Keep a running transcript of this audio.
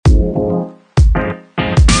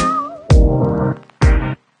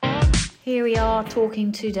Here we are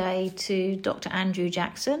talking today to Dr. Andrew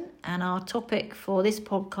Jackson, and our topic for this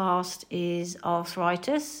podcast is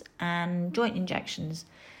arthritis and joint injections.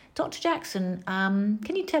 Dr. Jackson,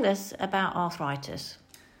 can you tell us about arthritis?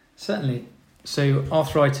 Certainly. So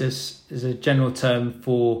arthritis is a general term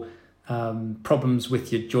for problems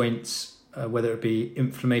with your joints, whether it be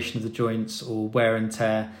inflammation of the joints or wear and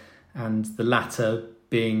tear, and the latter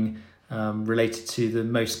being related to the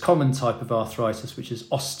most common type of arthritis, which is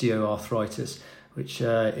osteoarthritis, which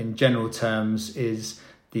in general terms is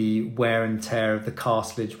the wear and tear of the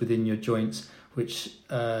cartilage within your joints, which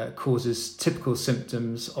causes typical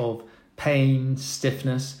symptoms of pain,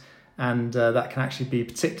 stiffness, and that can actually be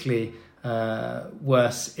particularly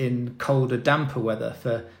worse in colder, damper weather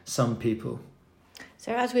for some people.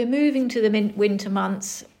 So as we're moving to the winter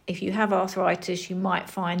months, if you have arthritis, you might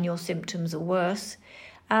find your symptoms are worse.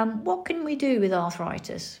 What can we do with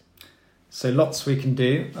arthritis? So lots we can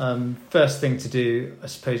do. First thing to do, I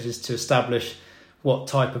suppose, is to establish what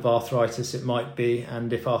type of arthritis it might be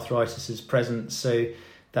and if arthritis is present. So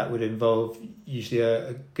that would involve usually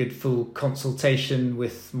a good full consultation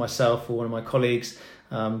with myself or one of my colleagues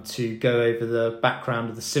to go over the background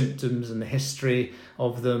of the symptoms and the history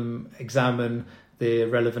of them, examine the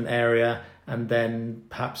relevant area, and then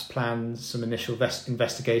perhaps plan some initial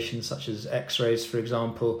investigations such as x-rays, for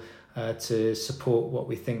example, to support what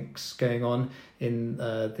we think's going on in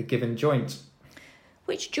the given joint.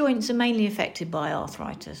 Which joints are mainly affected by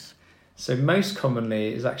arthritis? So most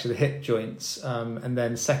commonly is actually the hip joints, and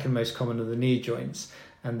then second most common are the knee joints.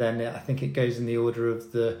 And then I think it goes in the order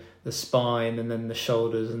of the spine, and then the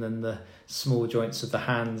shoulders, and then the small joints of the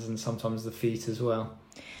hands, and sometimes the feet as well.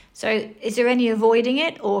 So is there any avoiding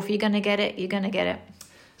it, or if you're going to get it, you're going to get it?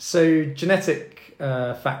 So genetic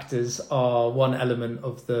factors are one element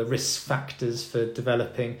of the risk factors for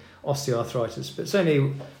developing osteoarthritis, but it's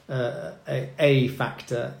only a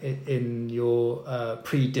factor in your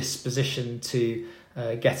predisposition to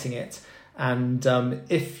getting it. And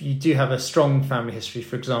if you do have a strong family history,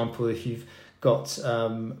 for example, if you've got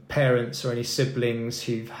parents or any siblings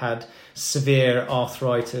who've had severe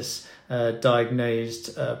arthritis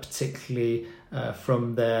diagnosed, particularly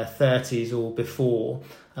from their 30s or before,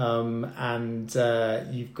 and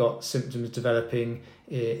you've got symptoms developing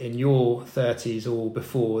in your 30s or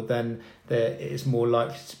before, then there is more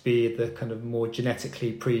likely to be the kind of more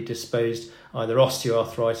genetically predisposed either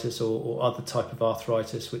osteoarthritis or other type of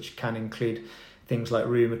arthritis, which can include things like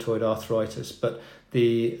rheumatoid arthritis. But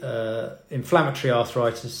the inflammatory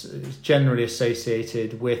arthritis is generally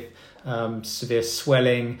associated with severe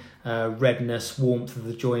swelling, redness, warmth of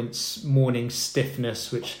the joints, morning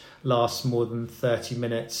stiffness, which lasts more than 30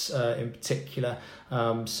 minutes in particular.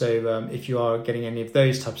 So if you are getting any of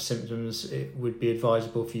those types of symptoms, it would be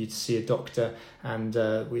advisable for you to see a doctor, and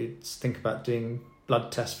we'd think about doing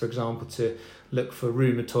blood tests, for example, to look for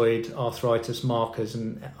rheumatoid arthritis markers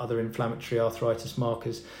and other inflammatory arthritis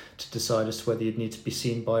markers to decide as to whether you'd need to be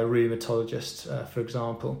seen by a rheumatologist, for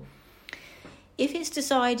example. If it's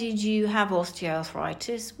decided you have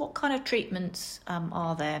osteoarthritis, what kind of treatments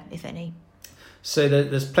are there, if any? So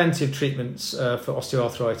there's plenty of treatments for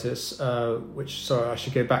osteoarthritis, which, sorry, I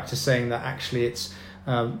should go back to saying that actually it's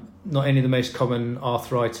not only the most common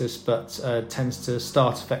arthritis, but tends to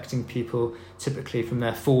start affecting people typically from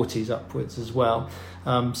their 40s upwards as well.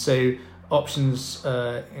 So options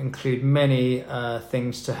include many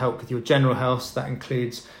things to help with your general health. That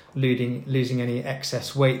includes losing any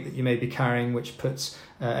excess weight that you may be carrying, which puts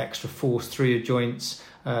extra force through your joints,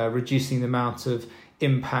 reducing the amount of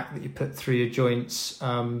impact that you put through your joints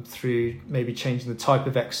through maybe changing the type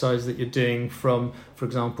of exercise that you're doing from, for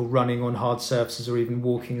example, running on hard surfaces or even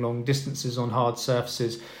walking long distances on hard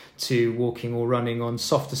surfaces to walking or running on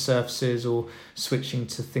softer surfaces, or switching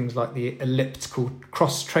to things like the elliptical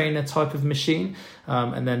cross trainer type of machine,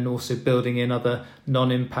 and then also building in other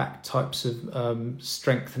non-impact types of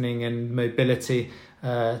strengthening and mobility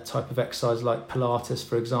type of exercise like Pilates,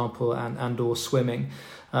 for example, and or swimming.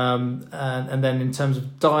 And then in terms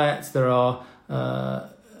of diet, there are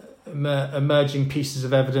emerging pieces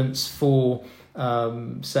of evidence for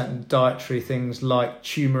certain dietary things like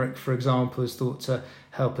turmeric, for example, is thought to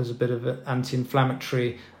help as a bit of an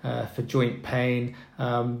anti-inflammatory for joint pain.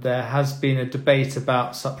 There has been a debate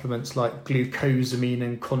about supplements like glucosamine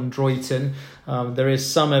and chondroitin. There is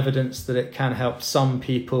some evidence that it can help some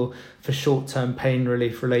people for short-term pain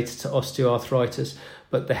relief related to osteoarthritis,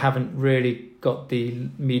 but they haven't really got the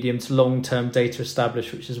medium to long-term data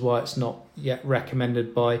established, which is why it's not yet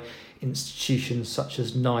recommended by institutions such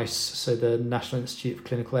as NICE, so the National Institute of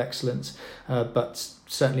Clinical Excellence, but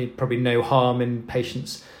certainly probably no harm in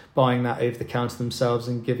patients buying that over the counter themselves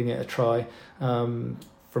and giving it a try.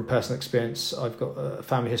 From personal experience, I've got a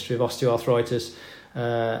family history of osteoarthritis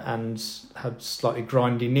and had slightly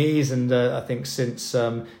grindy knees, and I think since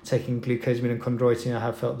taking glucosamine and chondroitin, I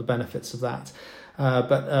have felt the benefits of that.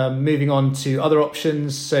 But moving on to other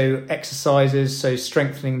options, so exercises, so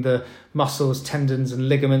strengthening the muscles, tendons and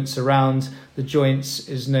ligaments around the joints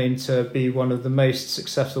is known to be one of the most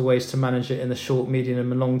successful ways to manage it in the short,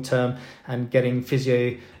 medium and long term, and getting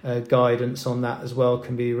physio guidance on that as well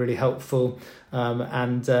can be really helpful.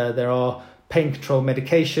 And there are pain control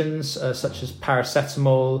medications such as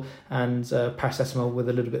paracetamol and paracetamol with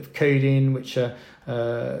a little bit of codeine, which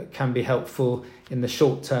can be helpful in the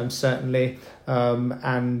short term certainly,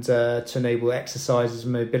 and to enable exercises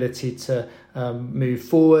and mobility to move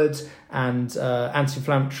forward, and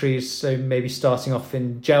anti-inflammatories, so maybe starting off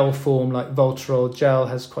in gel form like Voltarol gel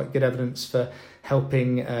has quite good evidence for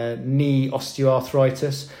helping knee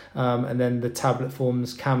osteoarthritis, and then the tablet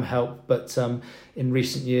forms can help, but in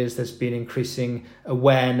recent years there's been increasing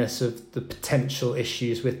awareness of the potential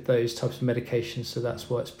issues with those types of medications, so that's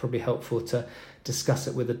why it's probably helpful to discuss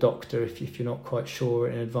it with a doctor if you're not quite sure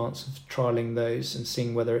in advance of trialling those and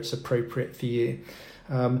seeing whether it's appropriate for you.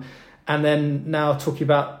 And then now talking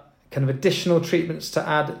about kind of additional treatments to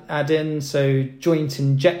add in, so joint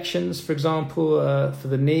injections, for example, for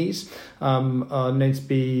the knees are known to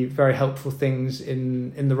be very helpful things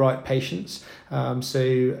in the right patients.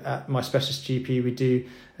 So at my specialist GP we do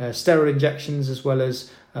steroid injections as well as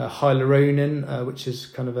hyaluronin, which is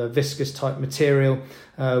kind of a viscous type material,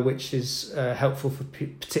 which is helpful for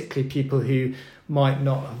particularly people who might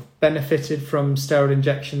not have benefited from steroid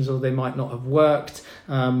injections, or they might not have worked,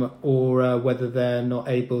 or whether they're not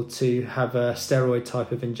able to have a steroid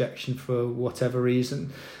type of injection for whatever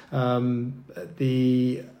reason.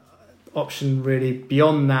 The option really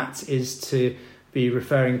beyond that is to be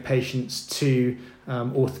referring patients to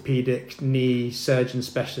orthopedic knee surgeon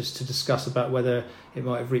specialists to discuss about whether it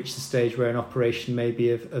might have reached the stage where an operation may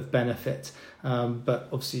be of benefit. But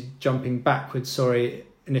obviously jumping backwards,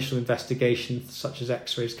 initial investigation such as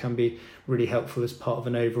x-rays can be really helpful as part of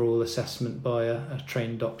an overall assessment by a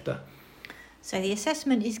trained doctor. So the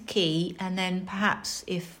assessment is key, and then perhaps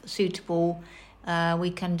if suitable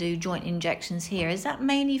we can do joint injections here. Is that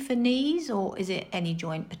mainly for knees, or is it any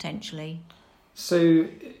joint potentially? So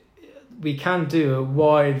we can do a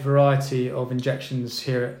wide variety of injections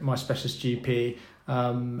here at my specialist GP,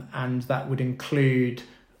 and that would include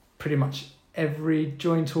pretty much every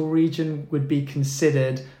joint or region would be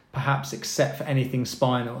considered, perhaps except for anything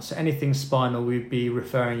spinal. So anything spinal, we'd be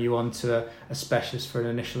referring you on to a specialist for an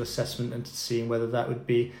initial assessment and to seeing whether that would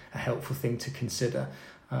be a helpful thing to consider.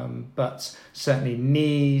 But certainly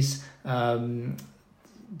knees,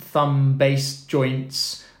 thumb-based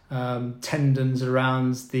joints, tendons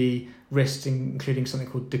around the wrist, including something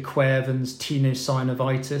called de Quervain's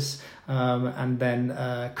tenosynovitis, and then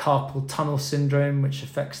carpal tunnel syndrome, which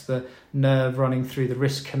affects the nerve running through the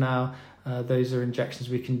wrist canal. Those are injections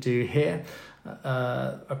we can do here.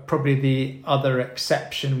 Probably the other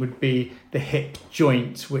exception would be the hip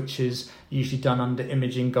joint, which is usually done under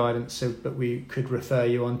imaging guidance, but we could refer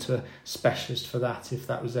you on to a specialist for that if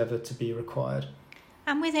that was ever to be required.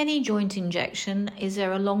 And with any joint injection, is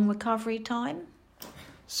there a long recovery time?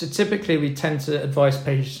 So typically we tend to advise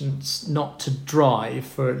patients not to drive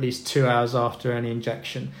for at least 2 hours after any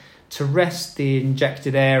injection, to rest the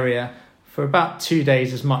injected area for about 2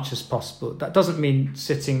 days as much as possible. That doesn't mean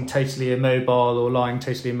sitting totally immobile or lying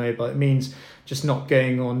totally immobile. It means just not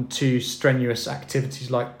going on too strenuous activities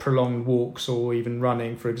like prolonged walks or even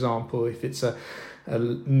running, for example, if it's a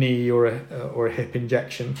knee or a hip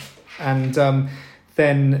injection. And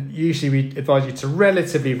then usually we advise you to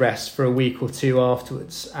relatively rest for a week or two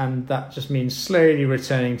afterwards, and that just means slowly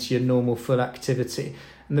returning to your normal full activity.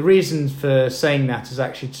 And the reason for saying that is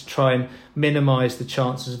actually to try and minimise the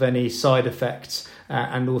chances of any side effects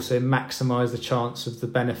and also maximise the chance of the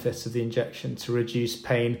benefit of the injection to reduce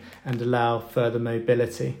pain and allow further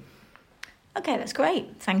mobility. Okay, that's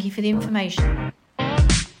great. Thank you for the information.